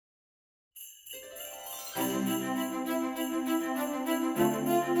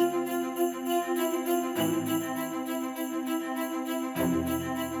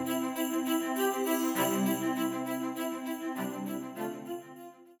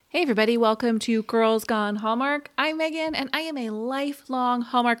Hey everybody, welcome to Girls Gone Hallmark. I'm Megan, and I am a lifelong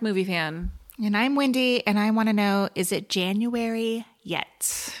Hallmark movie fan. And I'm Wendy, and I want to know, is it January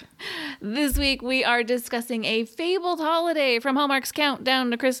yet? This week we are discussing a Fabled Holiday from Hallmark's Countdown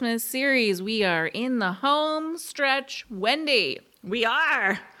to Christmas series. We are in the home stretch. Wendy. We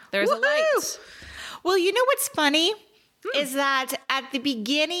are. There's Woo-hoo! a light. Well, you know what's funny? Is that at the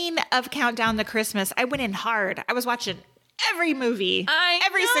beginning of Countdown to Christmas, I went in hard. I was watching every movie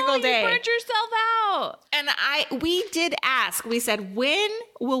every single day. You burnt yourself out. And we did ask. We said, when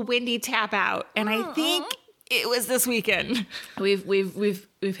will Wendy tap out? And I think it was this weekend. We've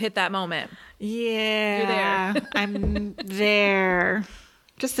hit that moment. Yeah. You're there. I'm there.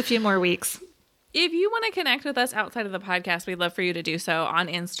 Just a few more weeks. If you want to connect with us outside of the podcast, we'd love for you to do so on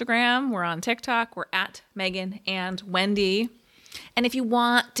Instagram. We're on TikTok. We're at Megan and Wendy. And if you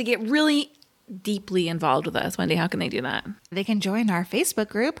want to get really deeply involved with us, Wendy, how can they do that? They can join our Facebook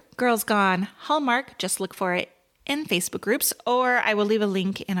group, Girls Gone Hallmark. Just look for it in Facebook groups, or I will leave a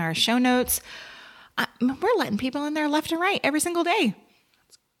link in our show notes. We're letting people in there left and right every single day.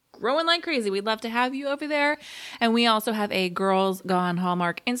 Growing like crazy. We'd love to have you over there. And we also have a Girls Gone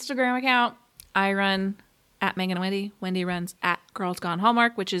Hallmark Instagram account. I run at Megan and Wendy. Wendy runs at Girls Gone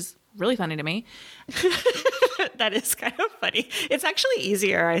Hallmark, which is really funny to me. That is kind of funny. It's actually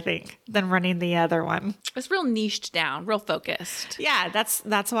easier, I think, than running the other one. It's real niched down, real focused. Yeah,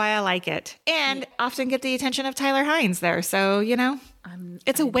 that's why I like it. And often get the attention of Tyler Hines there. So, you know,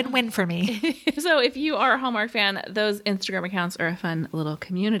 it's a win-win for me. So if you are a Hallmark fan, those Instagram accounts are a fun little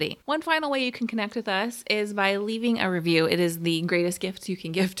community. One final way you can connect with us is by leaving a review. It is the greatest gift you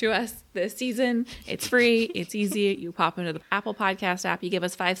can give to us this season. It's free. It's easy. You pop into the Apple Podcast app, you give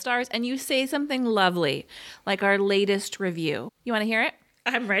us 5 stars, and you say something lovely, like our latest review. You want to hear it?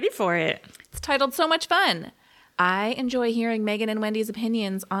 I'm ready for it. It's titled So Much Fun. I enjoy hearing Megan and Wendy's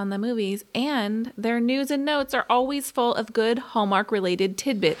opinions on the movies, and their news and notes are always full of good Hallmark-related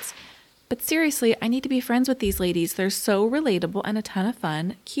tidbits. But seriously, I need to be friends with these ladies. They're so relatable and a ton of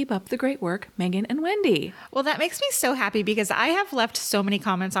fun. Keep up the great work, Megan and Wendy. Well, that makes me so happy because I have left so many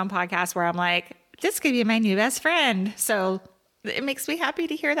comments on podcasts where I'm like, this could be my new best friend. So it makes me happy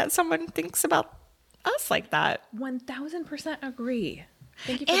to hear that someone thinks about us like that. 1000% agree.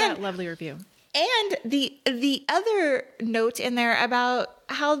 Thank you for that lovely review. And the other note in there about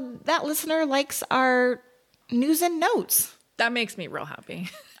how that listener likes our news and notes. That makes me real happy.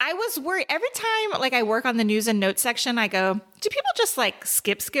 I was worried every time like I work on the news and notes section, I go, do people just like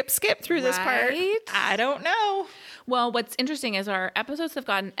skip through this part? I don't know. Well, what's interesting is our episodes have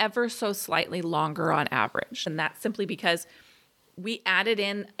gotten ever so slightly longer on average. And that's simply because we added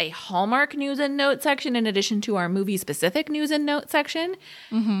in a Hallmark news and note section in addition to our movie-specific news and note section.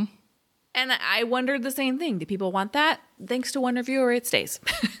 Mm-hmm. And I wondered the same thing. Do people want that? Thanks to one reviewer, it stays.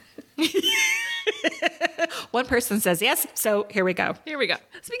 One person says yes, so here we go. Here we go.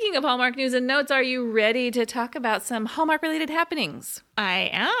 Speaking of Hallmark news and notes, are you ready to talk about some Hallmark-related happenings? I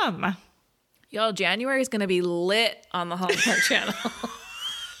am. Y'all, January is going to be lit on the Hallmark channel.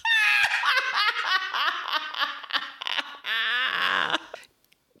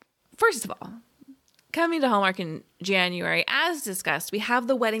 First of all, coming to Hallmark in January, as discussed, we have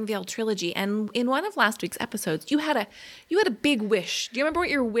the Wedding Veil trilogy. And in one of last week's episodes, you had a big wish. Do you remember what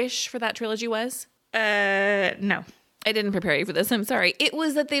your wish for that trilogy was? No. I didn't prepare you for this. I'm sorry. It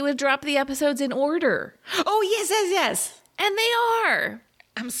was that they would drop the episodes in order. Oh, yes. And they are.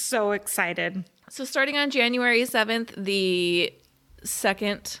 I'm so excited. So starting on January 7th, the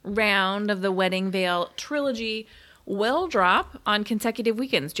second round of the Wedding Veil trilogy will drop on consecutive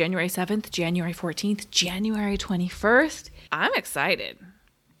weekends, January 7th, January 14th, January 21st. I'm excited.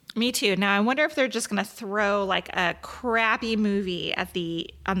 Me too. Now, I wonder if they're just going to throw like a crappy movie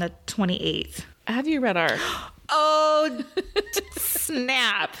on the 28th. Have you read our... Oh,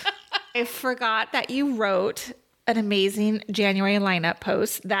 snap. I forgot that you wrote an amazing January lineup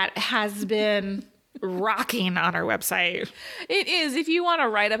post that has been rocking on our website. It is. If you want a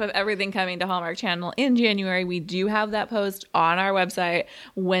write-up of everything coming to Hallmark Channel in January, we do have that post on our website.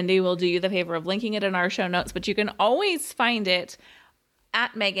 Wendy will do you the favor of linking it in our show notes, but you can always find it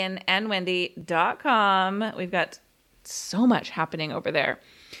at meganandwendy.com. We've got so much happening over there.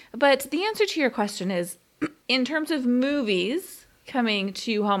 But the answer to your question is, in terms of movies coming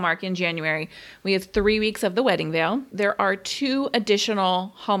to Hallmark in January, we have 3 weeks of The Wedding Veil. There are 2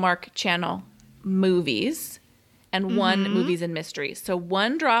 additional Hallmark Channel movies and 1 Movies and Mysteries. So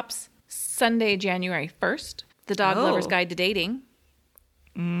 1 drops Sunday, January 1st, The Dog Lover's Guide to Dating,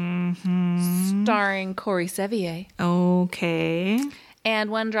 starring Corey Sevier. Okay.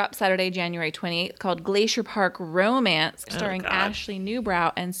 And one drops Saturday, January 28th called Glacier Park Romance, starring Ashley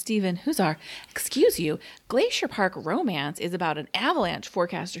Newbrow and Steven Huzar. Excuse you, Glacier Park Romance is about an avalanche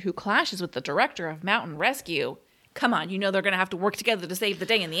forecaster who clashes with the director of Mountain Rescue. Come on, you know they're going to have to work together to save the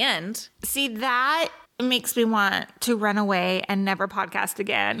day in the end. See, that makes me want to run away and never podcast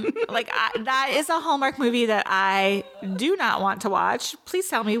again. That is a Hallmark movie that I do not want to watch. Please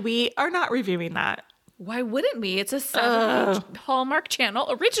tell me we are not reviewing that. Why wouldn't we? It's a Hallmark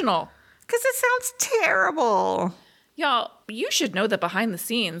Channel original. Because it sounds terrible. Y'all, you should know that behind the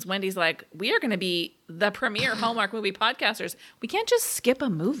scenes, Wendy's like, we are going to be the premier Hallmark movie podcasters. We can't just skip a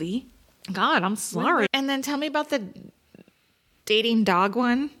movie. God, I'm sorry. And then tell me about the dating dog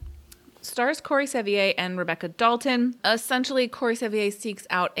one. Stars Corey Sevier and Rebecca Dalton. Essentially, Corey Sevier seeks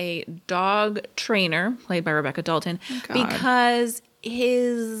out a dog trainer, played by Rebecca Dalton, because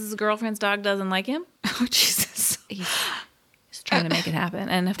his girlfriend's dog doesn't like him. Oh, Jesus. He's trying to make it happen.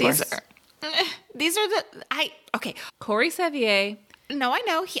 And of course, okay. Corey Sevier. No, I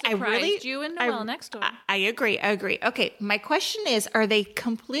know. I really you and Noelle next door. I agree. Okay. My question is, are they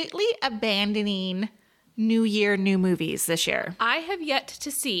completely abandoning New Year, new movies this year? I have yet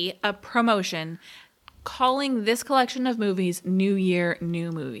to see a promotion calling this collection of movies New Year,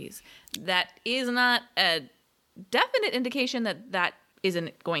 new movies. That is not a definite indication that that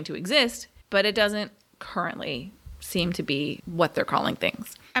isn't going to exist, but it doesn't currently seem to be what they're calling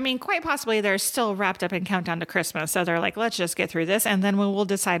things. I mean, quite possibly they're still wrapped up in Countdown to Christmas. So they're like, let's just get through this and then we'll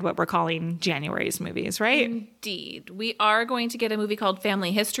decide what we're calling January's movies, right? Indeed. We are going to get a movie called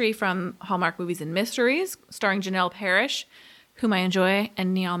Family History from Hallmark Movies and Mysteries, starring Janelle Parrish, whom I enjoy,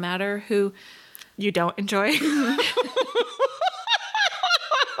 and Neil Matter, who you don't enjoy.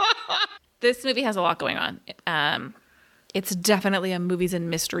 This movie has a lot going on. It's definitely a movies and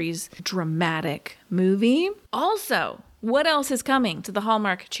mysteries dramatic movie. Also, what else is coming to the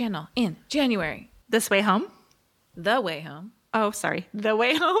Hallmark Channel in January? This Way Home? The Way Home. Oh, sorry. The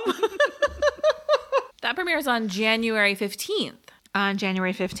Way Home? That premieres on January 15th. On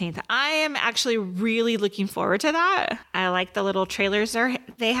January 15th. I am actually really looking forward to that. I like the little trailers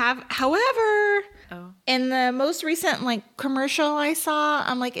they have. However, in the most recent commercial I saw,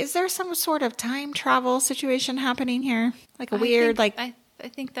 I'm like, is there some sort of time travel situation happening here? Like a weird, I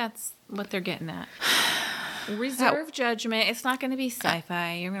think that's what they're getting at. Reserve judgment. It's not going to be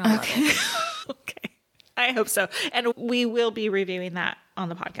sci-fi. You're going to love it. Okay. I hope so. And we will be reviewing that on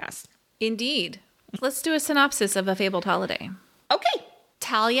the podcast. Indeed. Let's do a synopsis of A Fabled Holiday. Okay.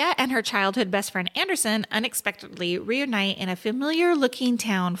 Talia and her childhood best friend Anderson unexpectedly reunite in a familiar-looking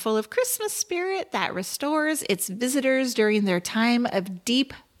town full of Christmas spirit that restores its visitors during their time of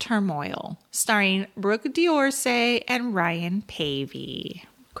deep turmoil. Starring Brooke D'Orsay and Ryan Pavey.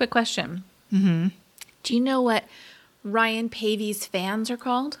 Quick question. Mm-hmm. Do you know what Ryan Pavey's fans are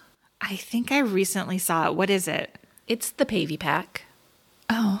called? I think I recently saw it. What is it? It's the Pavey Pack.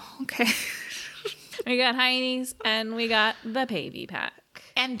 Oh, okay. We got Heinies and we got the Pavey Pack.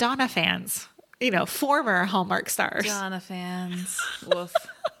 And Donna fans. Former Hallmark stars. Donna fans. Woof.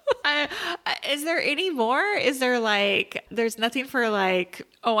 Is there any more? Is there there's nothing for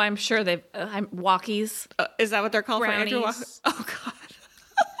Oh, I'm sure they've, walkies. Is that what they're called? Brownies. For Andrew Oh, God.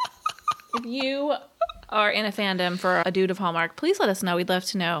 If you are in a fandom for a dude of Hallmark, please let us know. We'd love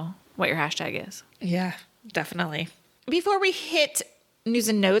to know what your hashtag is. Yeah, definitely. Before we hit news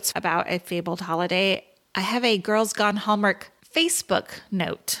and notes about A Fabled Holiday, I have a Girls Gone Hallmark Facebook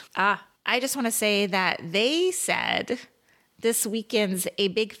note. I just want to say that they said this weekend's A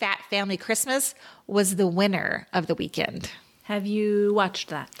Big Fat Family Christmas was the winner of the weekend. Have you watched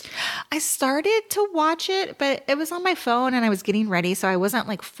that? I started to watch it, but it was on my phone and I was getting ready, so I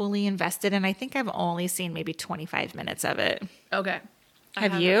wasn't fully invested. And I think I've only seen maybe 25 minutes of it. Okay.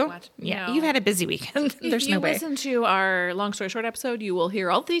 Have you? Yeah, no. You've had a busy weekend. There's no way. If you listen to our long story short episode, you will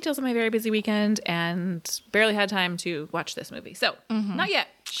hear all the details of my very busy weekend and barely had time to watch this movie. So, not yet.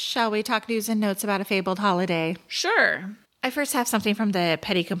 Shall we talk news and notes about A Fabled Holiday? Sure. I first have something from the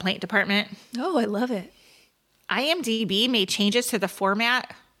Petty Complaint Department. Oh, I love it. IMDb made changes to the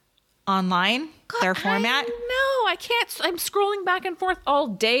format online. Their format. No, I can't. I'm scrolling back and forth all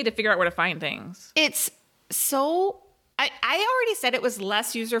day to figure out where to find things. It's so... I already said it was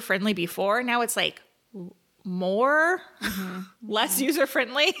less user-friendly before. Now it's more, less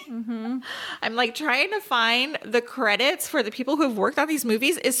user-friendly. Mm-hmm. I'm trying to find the credits for the people who have worked on these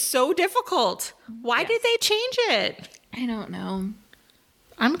movies is so difficult. Why did they change it? I don't know.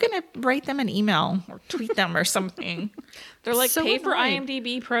 I'm going to write them an email or tweet them or something. They're like, so pay for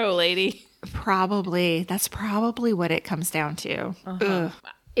IMDb Pro, lady. Probably. That's probably what it comes down to.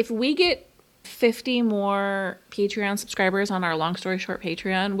 If we get 50 more Patreon subscribers on our Long Story Short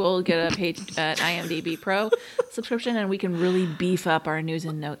Patreon, we'll get an IMDb Pro subscription, and we can really beef up our news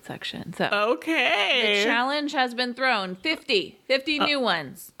and notes section. So Okay. the challenge has been thrown. 50 new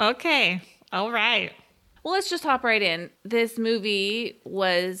ones. Okay. All right. Well, let's just hop right in. This movie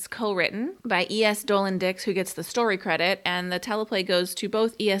was co-written by E.S. Dolan Dix, who gets the story credit, and the teleplay goes to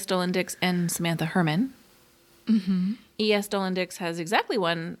both E.S. Dolan Dix and Samantha Herman. Mm-hmm. E.S. Dolan Dix has exactly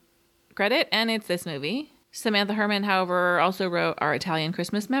one credit, and it's this movie. Samantha Herman, however, also wrote Our Italian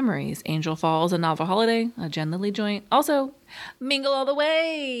Christmas Memories, Angel Falls, A Novel Holiday, A Jen Lilly Joint. Also, Mingle All the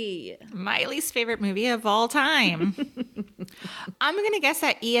Way. My least favorite movie of all time. I'm going to guess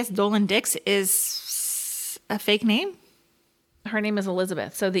that E.S. Dolan Dix is a fake name. Her name is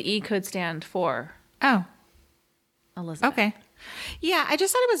Elizabeth, so the E could stand for Oh, Elizabeth. okay. Yeah, I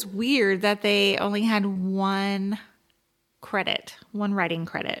just thought it was weird that they only had one writing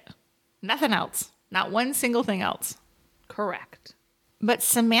credit. Nothing else. Not one single thing else. Correct. But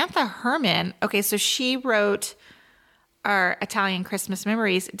Samantha Herman, okay, so she wrote Our Italian Christmas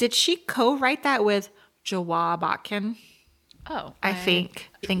Memories. Did she co-write that with Joa Botkin? Oh. I think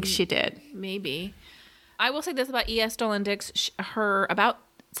she did. Maybe. I will say this about E.S. Dolan Dix. Her About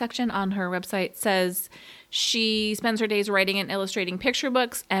section on her website says she spends her days writing and illustrating picture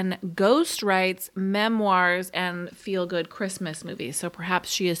books and ghost writes memoirs and feel-good Christmas movies. So perhaps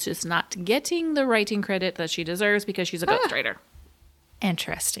she is just not getting the writing credit that she deserves because she's a ghostwriter.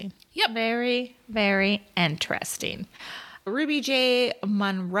 Interesting. Yep. Very, very interesting. Ruby J.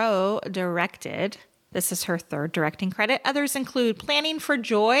 Monroe directed. This is her third directing credit. Others include Planning for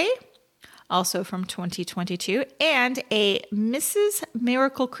Joy, also from 2022, and a Mrs.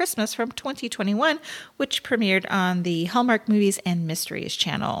 Miracle Christmas from 2021, which premiered on the Hallmark Movies and Mysteries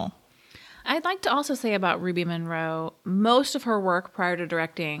channel. I'd like to also say about Ruby Monroe, most of her work prior to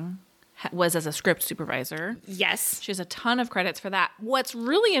directing was as a script supervisor. Yes. She has a ton of credits for that. What's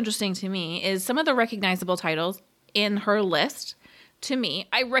really interesting to me is some of the recognizable titles in her list. To me,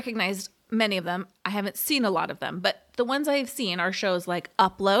 I recognized many of them. I haven't seen a lot of them, but the ones I've seen are shows like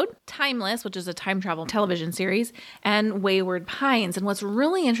Upload, Timeless, which is a time travel television series, and Wayward Pines. And what's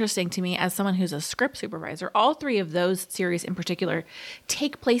really interesting to me as someone who's a script supervisor, all three of those series in particular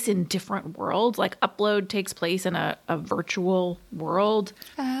take place in different worlds. Like Upload takes place in a virtual world.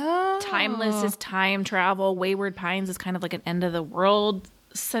 Oh. Timeless is time travel. Wayward Pines is kind of like an end of the world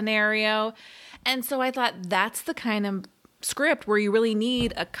scenario. And so I thought that's the kind of script where you really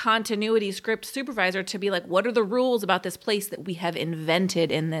need a continuity script supervisor to be like, what are the rules about this place that we have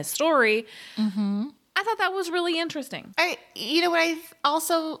invented in this story? Mm-hmm. I thought that was really interesting. You know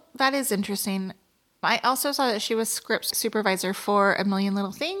what? That is interesting. I also saw that she was script supervisor for A Million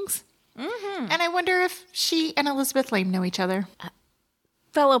Little Things. Mm-hmm. And I wonder if she and Elizabeth Lane know each other.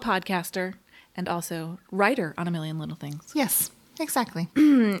 Fellow podcaster and also writer on A Million Little Things. Yes. Exactly.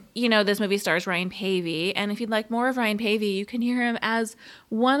 You know, this movie stars Ryan Pavey, and if you'd like more of Ryan Pavey, you can hear him as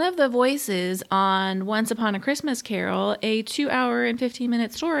one of the voices on Once Upon a Christmas Carol, a 2-hour and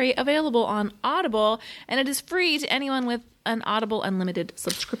 15-minute story available on Audible, and it is free to anyone with an Audible Unlimited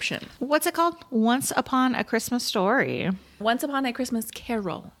subscription. What's it called? Once Upon a Christmas Story. Once Upon a Christmas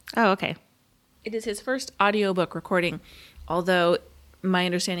Carol. Oh, okay. It is his first audiobook recording, although my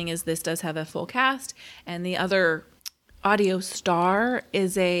understanding is this does have a full cast, and the other audio star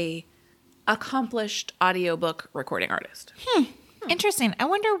is a accomplished audiobook recording artist. Interesting. I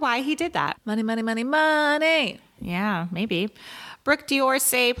wonder why he did that. Money, money, money, money. Yeah, maybe. Brooke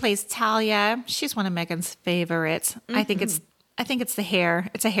D'Orsay plays Talia. She's one of Megan's favorites. Mm-hmm. I think it's the hair.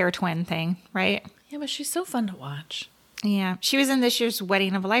 It's a hair twin thing, right? Yeah, but she's so fun to watch. Yeah. She was in this year's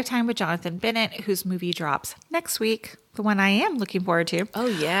Wedding of a Lifetime with Jonathan Bennett, whose movie drops next week. The one I am looking forward to. Oh,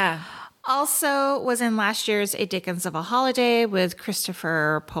 yeah. Also was in last year's A Dickens of a Holiday with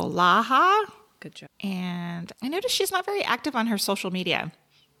Christopher Polaha. Good job. And I noticed she's not very active on her social media.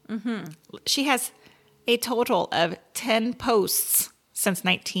 Mm-hmm. She has a total of 10 posts since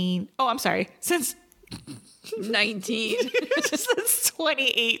 2018. Since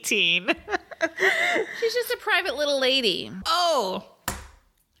 2018. She's just a private little lady. Oh,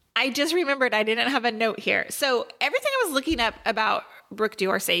 I just remembered I didn't have a note here. So everything I was looking up about Brooke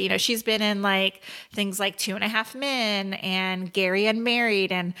D'Orsay, you know, she's been in like things like 2.5 Men and Gary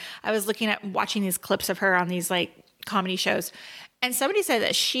Unmarried. And I was watching these clips of her on these like comedy shows. And somebody said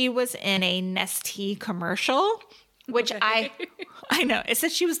that she was in a Nestea commercial, which I know. It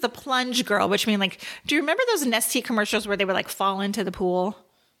said she was the plunge girl, which means like, do you remember those Nestea commercials where they would like fall into the pool?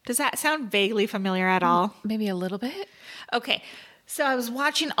 Does that sound vaguely familiar at all? Maybe a little bit. Okay. So I was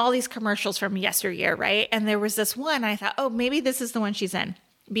watching all these commercials from yesteryear, right? And there was this one, I thought, oh, maybe this is the one she's in.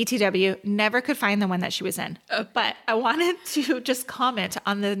 BTW, never could find the one that she was in. But I wanted to just comment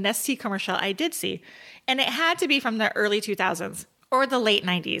on the Nestea commercial I did see. And it had to be from the early 2000s or the late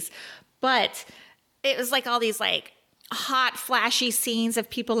 90s. But it was like all these like hot, flashy scenes of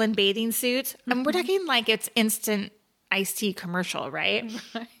people in bathing suits. And we're talking like it's instant iced tea commercial, right?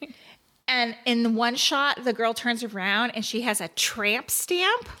 Right. And in one shot, the girl turns around and she has a tramp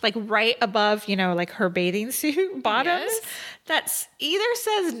stamp, like right above, like her bathing suit bottoms. Yes. That's either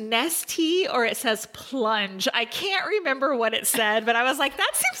says Nestea or it says plunge. I can't remember what it said, but I was like,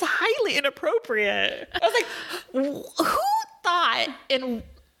 that seems highly inappropriate. I was like, who thought in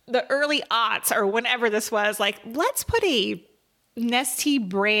the early aughts or whenever this was, like, let's put a Nestea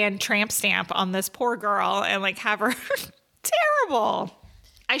brand tramp stamp on this poor girl and like have her terrible.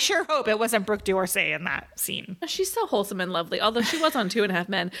 I sure hope it wasn't Brooke D'Orsay in that scene. She's so wholesome and lovely, although she was on 2.5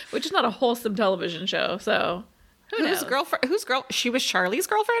 Men, which is not a wholesome television show, so whose girlfriend? She was Charlie's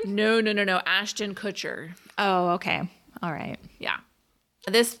girlfriend? No. Ashton Kutcher. Oh, okay. All right. Yeah.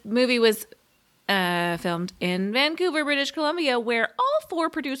 This movie was filmed in Vancouver, British Columbia, where all 4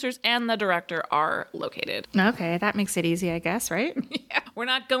 producers and the director are located. Okay, that makes it easy, I guess, right? Yeah. We're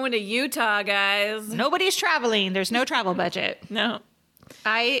not going to Utah, guys. Nobody's traveling. There's no travel budget. No.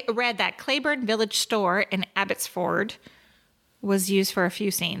 I read that Clayburn Village store in Abbotsford was used for a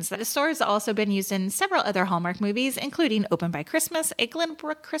few scenes. The store has also been used in several other Hallmark movies, including Open by Christmas, A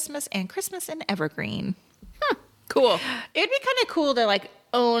Glenbrook Christmas, and Christmas in Evergreen. Cool. It'd be kind of cool to like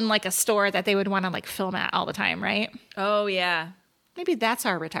own like a store that they would want to like film at all the time, right? Oh, yeah. Maybe that's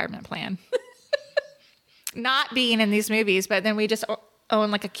our retirement plan. Not being in these movies, but then we just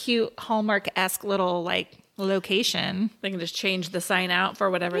own like a cute Hallmark-esque little like location. They can just change the sign out for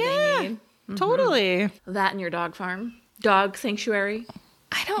whatever they need. Mm-hmm. Totally. That and your dog farm. Dog sanctuary.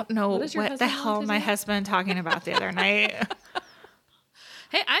 I don't know what the hell my husband talking about the other night.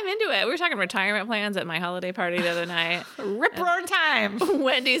 Hey, I'm into it. We were talking retirement plans at my holiday party the other night. Rip roaring time.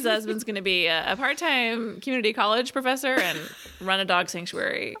 Wendy's husband's going to be a part-time community college professor and run a dog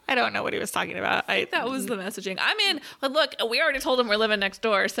sanctuary. I don't know what he was talking about. That was the messaging. I'm in. But look, we already told him we're living next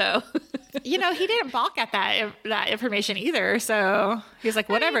door, so. He didn't balk at that information either. So he's like,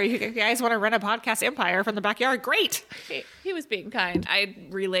 whatever. You guys want to run a podcast empire from the backyard? Great. He was being kind. I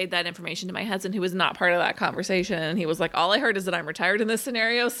relayed that information to my husband, who was not part of that conversation. He was like, all I heard is that I'm retired in this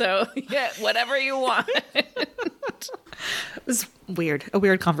scenario, so yeah, whatever you want. It was weird. A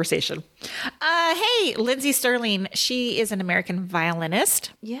weird conversation. Hey, Lindsay Sterling. She is an American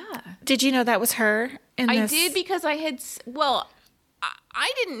violinist. Yeah. Did you know that was her in this? I did because I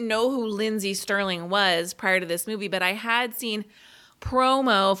didn't know who Lindsay Sterling was prior to this movie, but I had seen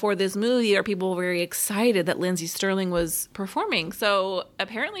promo for this movie where people were very excited that Lindsay Sterling was performing. So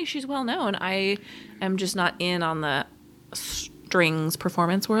apparently she's well known. I am just not in on the strings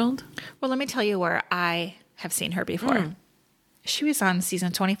performance world. Well, let me tell you where I have seen her before. She was on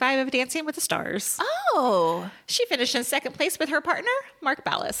season 25 of Dancing with the Stars. Oh. She finished in second place with her partner, Mark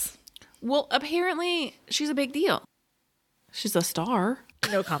Ballas. Well, apparently she's a big deal. She's a star.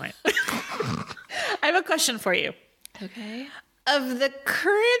 No comment. I have a question for you. Okay. Of the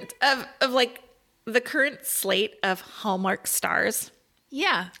current the current slate of Hallmark stars.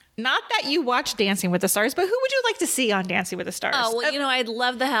 Yeah. Not that you watch Dancing with the Stars, but who would you like to see on Dancing with the Stars? Oh, well, I'd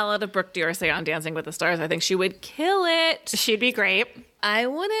love the hell out of Brooke D'Orsay on Dancing with the Stars. I think she would kill it. She'd be great. I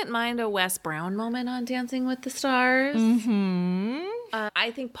wouldn't mind a Wes Brown moment on Dancing with the Stars. Mm-hmm.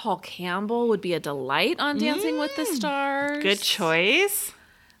 I think Paul Campbell would be a delight on Dancing with the Stars. Good choice.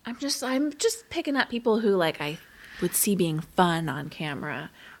 I'm just picking up people who I would see being fun on camera.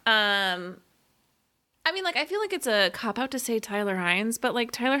 I feel like it's a cop-out to say Tyler Hines, but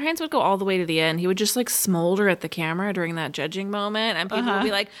Tyler Hines would go all the way to the end. He would just smolder at the camera during that judging moment, and people would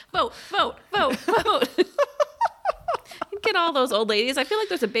be like, vote, vote, vote, vote. Get all those old ladies. I feel like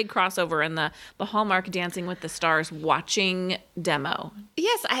there's a big crossover in the Hallmark Dancing with the Stars watching demo.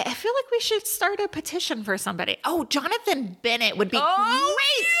 Yes, I feel like we should start a petition for somebody. Oh, Jonathan Bennett would be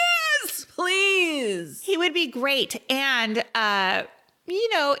great. Yes, please. He would be great. And,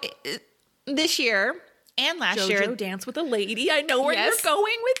 this year and last year. JoJo Dance with a Lady. I know where you're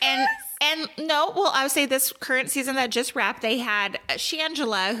going with this. And no, well, I would say this current season that just wrapped, they had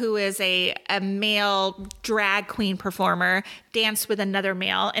Shangela, who is a male drag queen performer, dance with another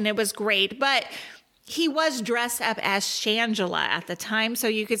male, and it was great. But he was dressed up as Shangela at the time, so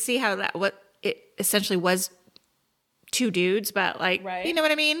you could see how it essentially was two dudes, but right. You know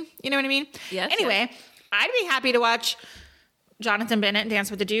what I mean? Yes. Anyway, yes. I'd be happy to watch Jonathan Bennett dance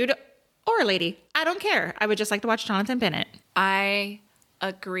with a dude or a lady. I don't care. I would just like to watch Jonathan Bennett. I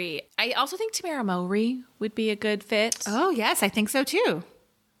agree. I also think Tamara Mowry would be a good fit. Oh, yes. I think so, too.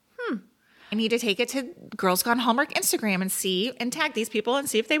 I need to take it to Girls Gone Hallmark Instagram and tag these people and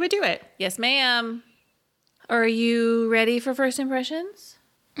see if they would do it. Yes, ma'am. Are you ready for first impressions?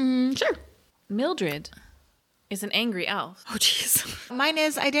 Sure. Mildred is an angry elf. Oh, jeez. Mine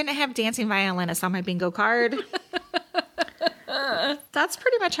is I didn't have dancing violinist on my bingo card. That's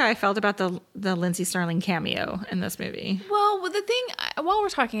pretty much how I felt about the Lindsay Sterling cameo in this movie. Well, the thing, while we're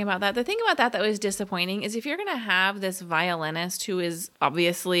talking about that, the thing about that was disappointing is if you're going to have this violinist who is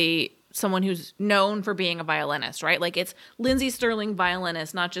obviously someone who's known for being a violinist, right? Like it's Lindsay Sterling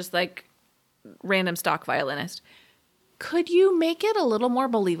violinist, not just like random stock violinist. Could you make it a little more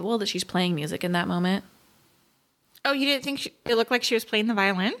believable that she's playing music in that moment? Oh, you didn't think it looked like she was playing the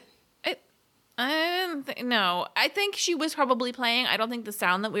violin? No. I think she was probably playing. I don't think the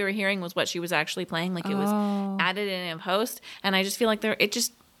sound that we were hearing was what she was actually playing. Like it was added in post. And I just feel like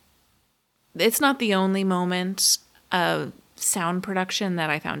it's not the only moment of sound production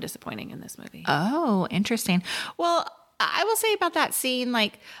that I found disappointing in this movie. Oh, interesting. Well, I will say about that scene,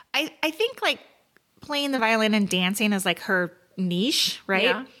 like, I think like playing the violin and dancing is like her niche, right?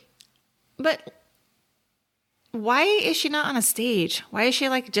 Yeah. But why is she not on a stage? Why is she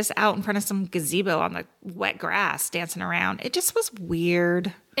like just out in front of some gazebo on the wet grass dancing around? It just was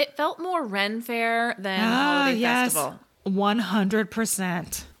weird. It felt more Ren Fair than Holiday Festival.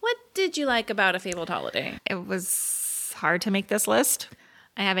 100%. What did you like about A Fabled Holiday? It was hard to make this list.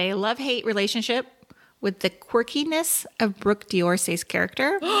 I have a love-hate relationship with the quirkiness of Brooke D'Orsay's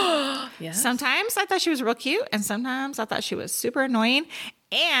character. Yes. Sometimes I thought she was real cute, and sometimes I thought she was super annoying.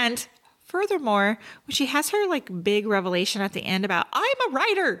 And furthermore, when she has her like big revelation at the end about, I'm a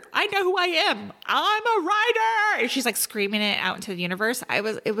writer. I know who I am. I'm a writer. And she's like screaming it out into the universe.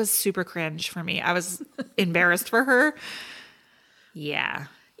 It was super cringe for me. I was embarrassed for her. Yeah.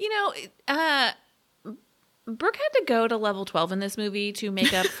 You know, Brooke had to go to level 12 in this movie to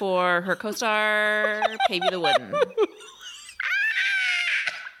make up for her co-star, Pavey the Wooden.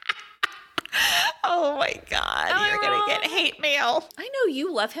 Oh my God. You're going to get hate mail. I know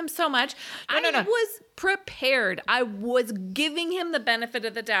you love him so much. I was prepared. I was giving him the benefit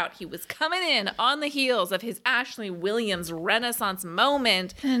of the doubt. He was coming in on the heels of his Ashley Williams Renaissance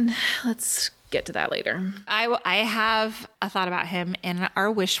moment. And let's get to that later. I have a thought about him in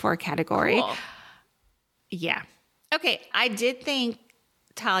our wish for category. Cool. Yeah. Okay. I did think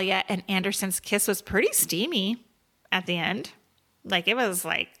Talia and Anderson's kiss was pretty steamy at the end. Like it was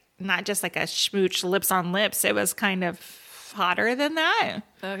like not just like a schmooch lips on lips. It was kind of hotter than that.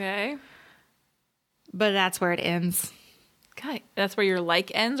 Okay. But that's where it ends. Okay. That's where your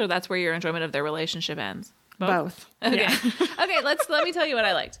like ends or that's where your enjoyment of their relationship ends? Both. Okay. Yeah. Okay. Let me tell you what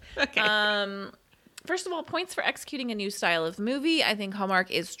I liked. Okay. First of all, points for executing a new style of movie. I think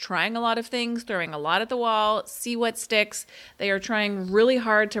Hallmark is trying a lot of things, throwing a lot at the wall, see what sticks. They are trying really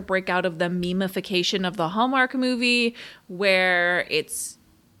hard to break out of the memification of the Hallmark movie where it's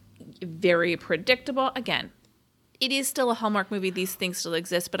very predictable. Again, it is still a Hallmark movie. These things still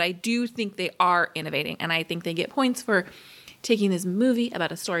exist, but I do think they are innovating. And I think they get points for taking this movie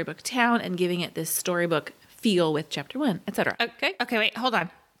about a storybook town and giving it this storybook feel with chapter 1, etc. Okay? Okay, wait, hold on.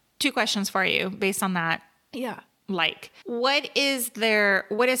 2 questions for you based on that. Yeah. Like, what is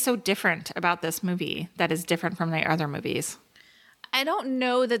so different about this movie that is different from the other movies? I don't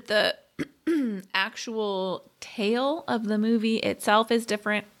know that the actual tale of the movie itself is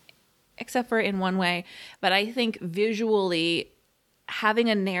different, except for in one way. But I think visually,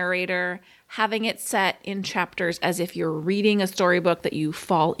 having a narrator, having it set in chapters as if you're reading a storybook that you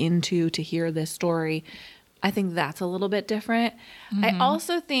fall into to hear this story, I think that's a little bit different. Mm-hmm. I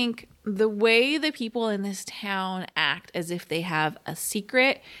also think the way the people in this town act as if they have a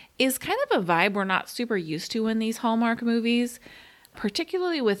secret is kind of a vibe we're not super used to in these Hallmark movies,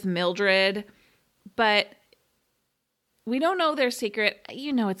 particularly with Mildred. But we don't know their secret.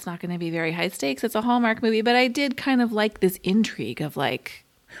 You know it's not going to be very high stakes. It's a Hallmark movie. But I did kind of like this intrigue of like,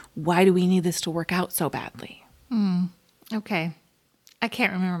 why do we need this to work out so badly? Okay. I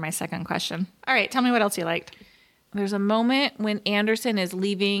can't remember my second question. All right, tell me what else you liked. There's a moment when Anderson is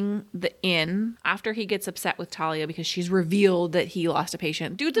leaving the inn after he gets upset with Talia because she's revealed that he lost a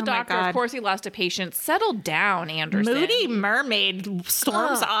patient. Dude's a doctor. Of course he lost a patient. Settle down, Anderson. Moody mermaid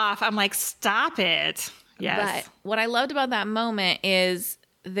storms off. I'm like, stop it. Yes. But what I loved about that moment is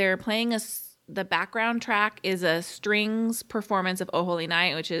they're playing the background track is a strings performance of Oh Holy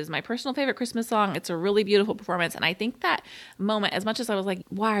Night, which is my personal favorite Christmas song. It's a really beautiful performance. And I think that moment, as much as I was like,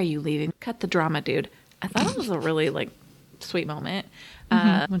 why are you leaving? Cut the drama, dude. I thought it was a really like sweet moment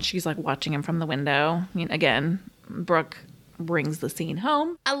when she's like watching him from the window. I mean, again, Brooke brings the scene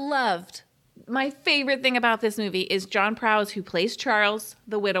home. I loved, my favorite thing about this movie is John Prowse, who plays Charles,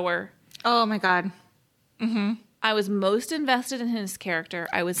 the widower. Oh my God. I was most invested in his character.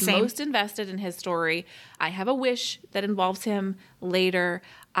 I was Same. most invested in his story. I have a wish that involves him later.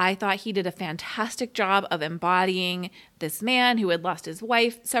 I thought he did a fantastic job of embodying this man who had lost his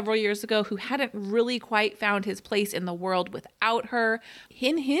wife several years ago, who hadn't really quite found his place in the world without her.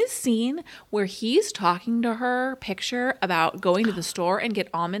 In his scene where he's talking to her, picture about going to the store and get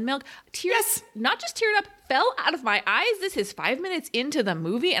almond milk, tears, not just teared up, fell out of my eyes. This is 5 minutes into the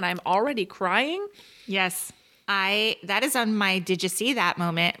movie and I'm already crying. Yes. That is on my did you see that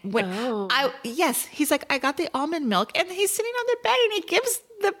moment when yes, he's like, I got the almond milk, and he's sitting on the bed and he gives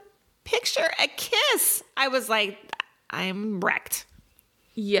the picture a kiss. I was like, I'm wrecked.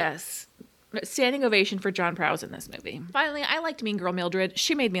 Yes. Standing ovation for John Prowse in this movie. Finally, I liked Mean Girl Mildred.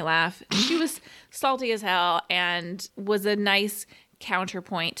 She made me laugh. She was salty as hell and was a nice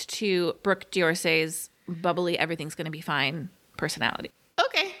counterpoint to Brooke D'Orsay's bubbly, everything's going to be fine personality.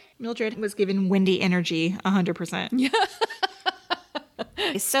 Okay. Mildred was given windy energy 100%. Yeah.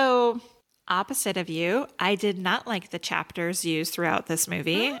 So, opposite of you, I did not like the chapters used throughout this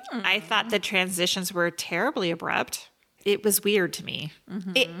movie. I thought the transitions were terribly abrupt. It was weird to me.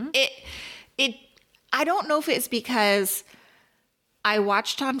 I don't know if it's because I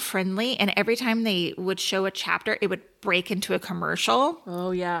watched on Friendly, and every time they would show a chapter, it would break into a commercial. Oh,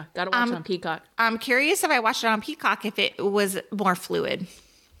 yeah. Gotta watch on Peacock. I'm curious if I watched it on Peacock, if it was more fluid.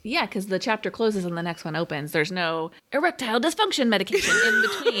 Yeah, because the chapter closes and the next one opens. There's no erectile dysfunction medication in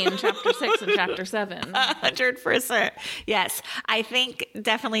between chapter 6 and chapter 7. 100%. Yes. I think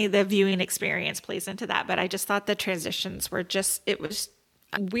definitely the viewing experience plays into that, but I just thought the transitions were it was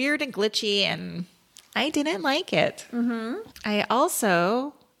weird and glitchy, and I didn't like it. I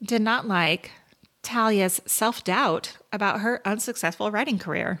also did not like Talia's self-doubt about her unsuccessful writing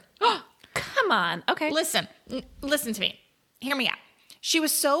career. Come on. Okay. Listen to me. Hear me out. She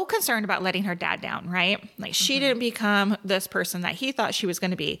was so concerned about letting her dad down, right? Like, she didn't become this person that he thought she was going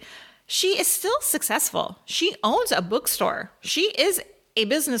to be. She is still successful. She owns a bookstore. She is a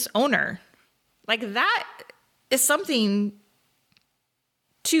business owner. Like, that is something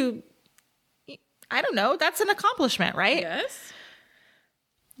to, I don't know, that's an accomplishment, right? Yes.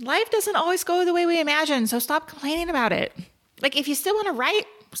 Life doesn't always go the way we imagine, so stop complaining about it. Like, if you still want to write,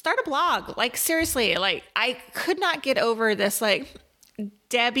 start a blog. Like, seriously, like, I could not get over this, like,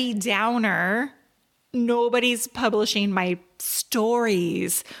 Debbie Downer, nobody's publishing my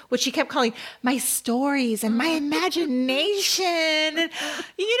stories, which she kept calling my stories and my imagination.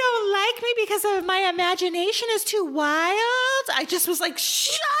 You don't like me because of my imagination is too wild? I just was like,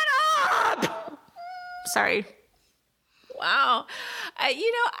 shut up! Sorry. Wow. I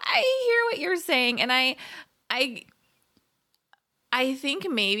hear what you're saying, and I think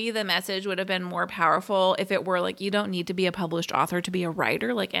maybe the message would have been more powerful if it were like, you don't need to be a published author to be a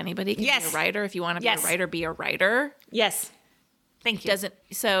writer. Like, anybody can be a writer. If you want to be a writer, be a writer. Yes. Thank you.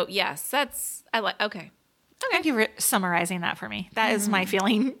 So yes, okay. Thank you for summarizing that for me. That is my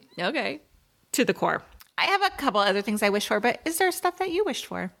feeling. Okay. To the core. I have a couple other things I wish for, but is there stuff that you wished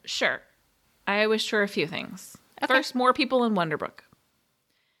for? Sure. I wished for a few things. Okay. First, more people in Wonderbrook.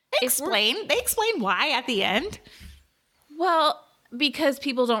 They explain why at the end. Well, because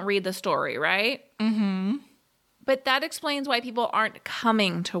people don't read the story, right? Mm-hmm. But that explains why people aren't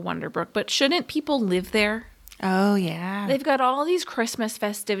coming to Wonderbrook. But shouldn't people live there? Oh, yeah. They've got all these Christmas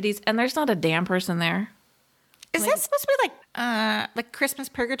festivities, and there's not a damn person there. Is that supposed to be like Christmas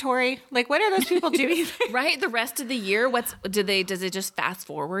purgatory? Like, what are those people doing? Right? The rest of the year, does it just fast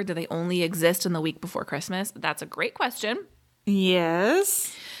forward? Do they only exist in the week before Christmas? That's a great question.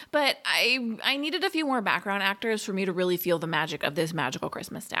 Yes. But I needed a few more background actors for me to really feel the magic of this magical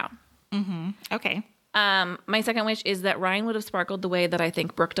Christmas town. Mm-hmm. Okay. My second wish is that Ryan would have sparkled the way that I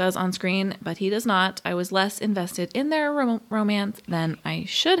think Brooke does on screen, but he does not. I was less invested in their romance than I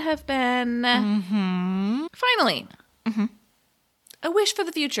should have been. Mm-hmm. Finally, a wish for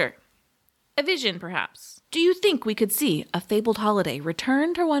the future. A vision, perhaps. Do you think we could see a Fabled Holiday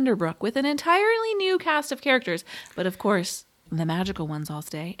return to Wonderbrook with an entirely new cast of characters? But of course, the magical ones all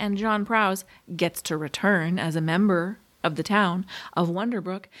stay, and John Prowse gets to return as a member of the town of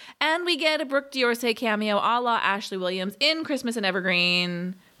Wonderbrook, and we get a Brooke D'Orsay cameo a la Ashley Williams in Christmas and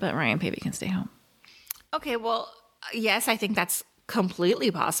Evergreen, but Ryan Paevey can stay home. Okay, well, yes, I think that's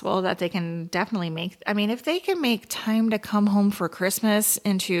completely possible that they can definitely if they can make Time to Come Home for Christmas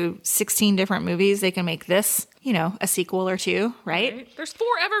into 16 different movies, they can make this, a sequel or two, right? There's 4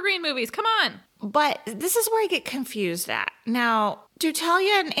 Evergreen movies, come on! But this is where I get confused at. Now, do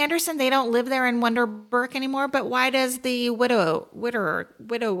Talia and Anderson, they don't live there in Wonderbrook anymore, but why does the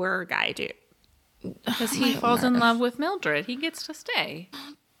widower guy do? Because he falls in love with Mildred. He gets to stay.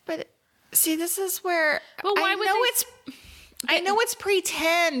 But See, this is where Well, why would I know it's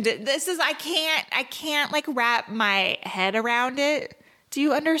pretend. This is I can't like wrap my head around it. Do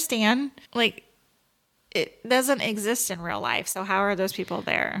you understand? Like it doesn't exist in real life. So how are those people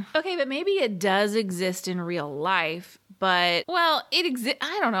there? Okay, but maybe it does exist in real life, but well, it exists.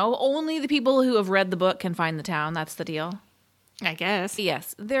 I don't know. Only the people who have read the book can find the town. That's the deal. I guess.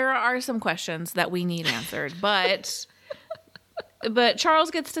 Yes, there are some questions that we need answered, but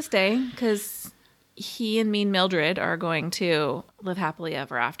Charles gets to stay because he and Mean Mildred are going to live happily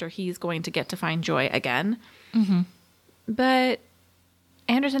ever after. He's going to get to find joy again. Mm-hmm. But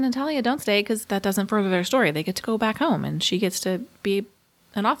Anderson and Talia don't stay because that doesn't further their story. They get to go back home, and she gets to be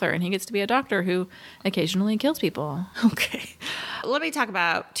an author, and he gets to be a doctor who occasionally kills people. Okay. Let me talk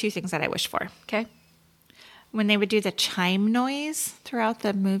about two things that I wish for. Okay. When they would do the chime noise throughout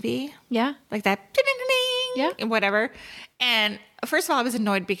the movie. Yeah. Like that. Yeah. Whatever. And first of all, I was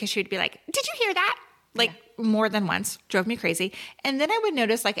annoyed because she would be like, did you hear that? Like more than once. Drove me crazy. And then I would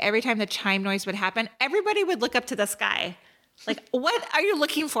notice like every time the chime noise would happen, everybody would look up to the sky. Like, what are you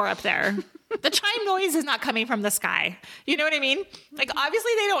looking for up there? The chime noise is not coming from the sky. You know what I mean? Like,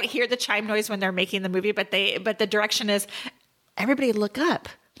 obviously they don't hear the chime noise when they're making the movie, but the direction is everybody look up.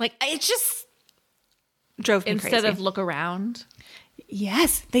 Like, it just drove me crazy. Instead of look around.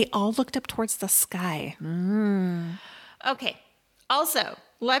 Yes, they all looked up towards the sky. Okay. Also,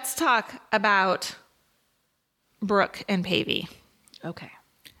 let's talk about Brooke and Pavey. Okay.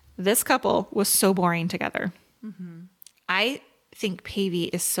 This couple was so boring together. Mm-hmm. I think Pavey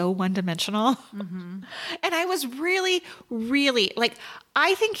is so one-dimensional. Mm-hmm. And I was really, really, like,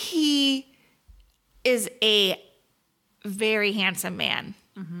 I think he is a very handsome man.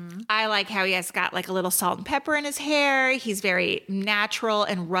 Mm-hmm. I like how he has got like a little salt and pepper in his hair. He's very natural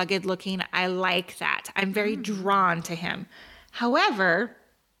and rugged looking. I like that. I'm very drawn to him. However,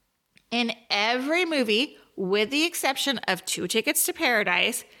 in every movie, with the exception of 2 Tickets to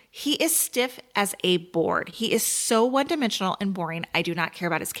Paradise, he is stiff as a board. He is so one-dimensional and boring. I do not care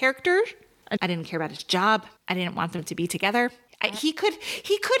about his character. I didn't care about his job. I didn't want them to be together. He could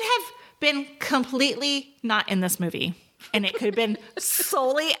have been completely not in this movie. And it could have been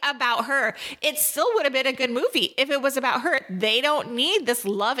solely about her. It still would have been a good movie if it was about her. They don't need this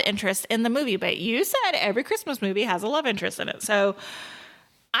love interest in the movie. But you said every Christmas movie has a love interest in it. So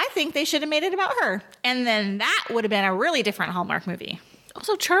I think they should have made it about her. And then that would have been a really different Hallmark movie.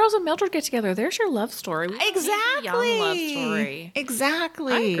 Also, Charles and Mildred get together. There's your love story. Exactly. Young love story.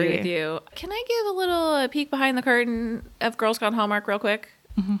 Exactly. I agree with you. Can I give a little peek behind the curtain of Girls Gone Hallmark real quick?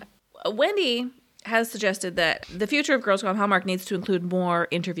 Mm-hmm. Wendy has suggested that the future of Girls Gone Hallmark needs to include more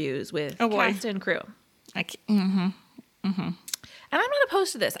interviews with cast and crew. And I'm not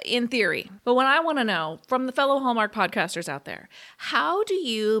opposed to this in theory, but what I want to know from the fellow Hallmark podcasters out there, how do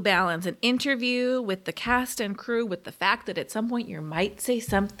you balance an interview with the cast and crew with the fact that at some point you might say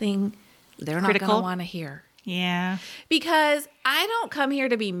something they're not going to want to hear? Yeah. Because I don't come here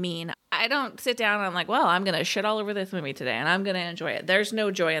to be mean. I don't sit down and I'm like, well, I'm going to shit all over this movie today and I'm going to enjoy it. There's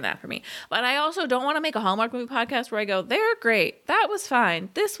no joy in that for me. But I also don't want to make a Hallmark movie podcast where I go, they're great. That was fine.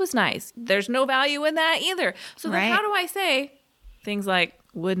 This was nice. There's no value in that either. So then how do I say things like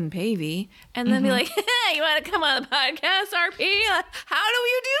wooden pavey and then be like, hey, you want to come on the podcast, RP? How do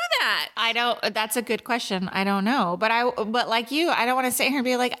you do that? That's a good question. I don't know. But like you, I don't want to sit here and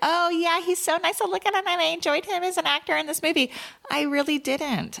be like, oh yeah, he's so nice to look at and I enjoyed him as an actor in this movie. I really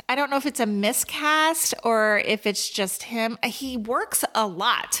didn't. I don't know if it's a miscast or if it's just him. He works a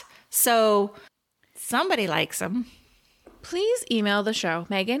lot. So somebody likes him. Please email the show,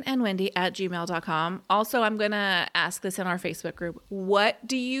 meganandwendy@gmail.com. Also, I'm going to ask this in our Facebook group. What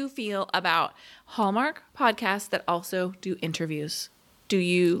do you feel about Hallmark podcasts that also do interviews? Do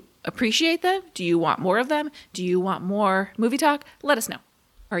you appreciate them? Do you want more of them? Do you want more movie talk? Let us know.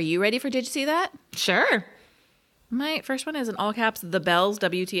 Are you ready for Did You See That? Sure. My first one is in all caps, The Bells,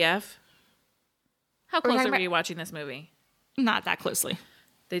 WTF. How closely were you watching this movie? Not that closely.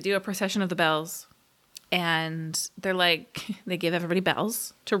 They do a procession of the bells. And they're like, they give everybody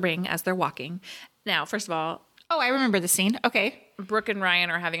bells to ring as they're walking. Now, first of all. Oh, I remember the scene. Okay. Brooke and Ryan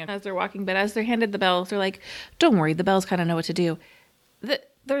are having it as they're walking. But as they're handed the bells, they're like, don't worry, the bells kind of know what to do.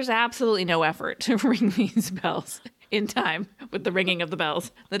 There's absolutely no effort to ring these bells in time with the ringing of the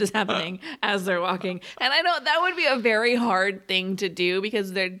bells that is happening as they're walking. And I know that would be a very hard thing to do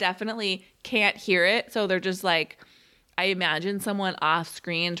because they definitely can't hear it. So they're just like, I imagine someone off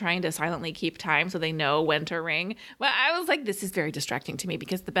screen trying to silently keep time so they know when to ring. But I was like, this is very distracting to me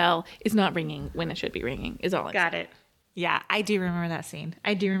because the bell is not ringing when it should be ringing is all I'm saying. Got it. Yeah, I do remember that scene.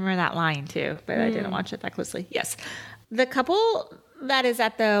 I do remember that line too, but I didn't watch it that closely. Yes. The couple that is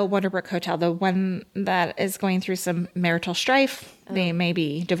at the Wonderbrook Hotel, the one that is going through some marital strife. They may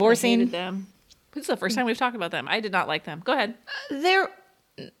be I divorcing. hated them. This is the first time we've talked about them. I did not like them. Go ahead.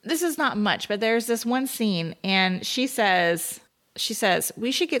 This is not much, but there's this one scene, and she says,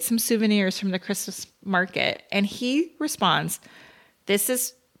 we should get some souvenirs from the Christmas market. And he responds, this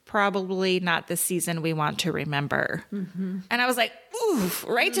is probably not the season we want to remember. Mm-hmm. And I was like, oof,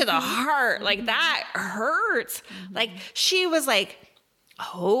 right to the heart. Like, that hurts. Mm-hmm. Like, she was like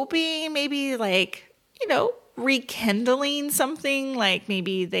hoping maybe like, rekindling something, like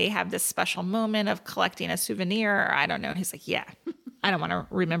maybe they have this special moment of collecting a souvenir, or I don't know. He's like, yeah, I don't want to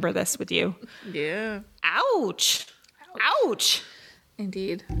remember this with you. Yeah. Ouch. Ouch.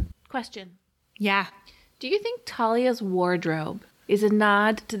 Indeed. Question. Yeah. Do you think Talia's wardrobe is a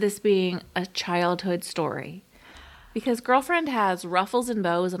nod to this being a childhood story? Because Girlfriend has ruffles and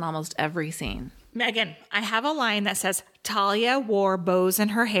bows in almost every scene. Megan, I have a line that says, Talia wore bows in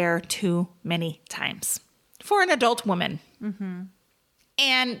her hair too many times for an adult woman. Mm-hmm.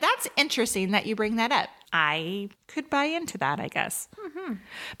 And that's interesting that you bring that up. I could buy into that, I guess. Mm-hmm.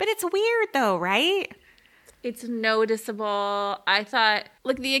 But it's weird though, right? It's noticeable. I thought,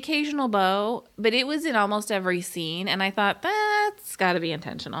 like, the occasional bow, but it was in almost every scene. And I thought, that's got to be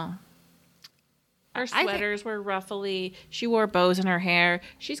intentional. Her sweaters were ruffly. She wore bows in her hair.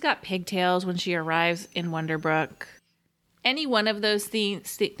 She's got pigtails when she arrives in Wonderbrook. Any one of those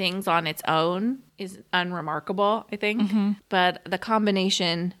things on its own is unremarkable, I think. Mm-hmm. But the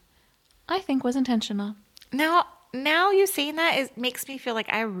combination, I think, was intentional. Now you saying that, it makes me feel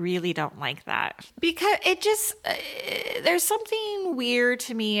like I really don't like that. Because it just, there's something weird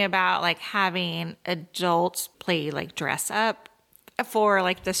to me about like having adults play like dress up for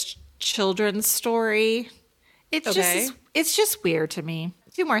like this children's story. It's just weird to me.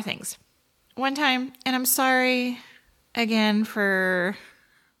 2 more things. One time, and I'm sorry again for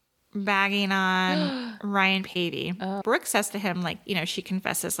bagging on Ryan Pavey. Brooke says to him, like, she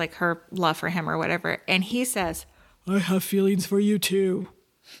confesses like her love for him or whatever. And he says, I have feelings for you too.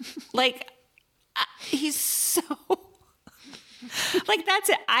 Like, he's so like, that's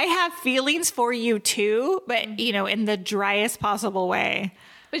it. I have feelings for you too, but in the driest possible way.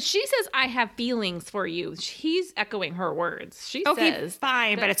 But she says, I have feelings for you. He's echoing her words. She says.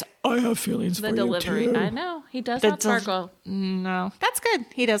 Fine, but it's, I have feelings for you too. The delivery. I know. He does not sparkle. No, that's good.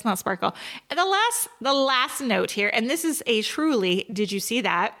 He does not sparkle. And the last note here, and this is a truly, did you see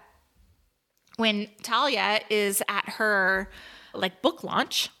that? When Talia is at her like book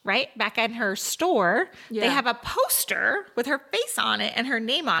launch, right? Back in her store, They have a poster with her face on it and her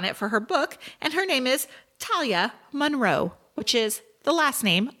name on it for her book. And her name is Talia Monroe, which is the last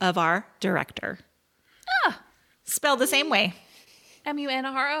name of our director. Spelled the same way.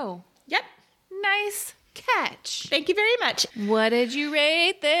 Munro. Yep. Nice catch. Thank you very much. What did you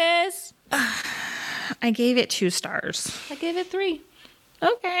rate this? I gave it 2 stars. I gave it 3.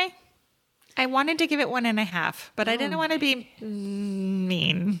 Okay. I wanted to give it 1.5, but I didn't want to be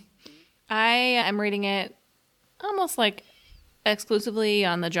mean. I am reading it almost like exclusively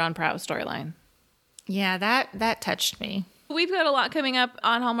on the John Prowse storyline. Yeah, that touched me. We've got a lot coming up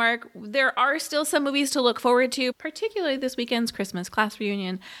on Hallmark. There are still some movies to look forward to, particularly this weekend's Christmas class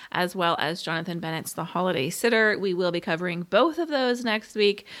reunion, as well as Jonathan Bennett's The Holiday Sitter. We will be covering both of those next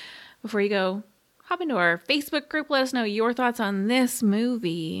week. Before you go, hop into our Facebook group. Let us know your thoughts on this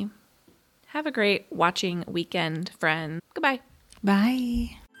movie. Have a great watching weekend, friends. Goodbye.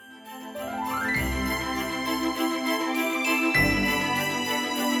 Bye.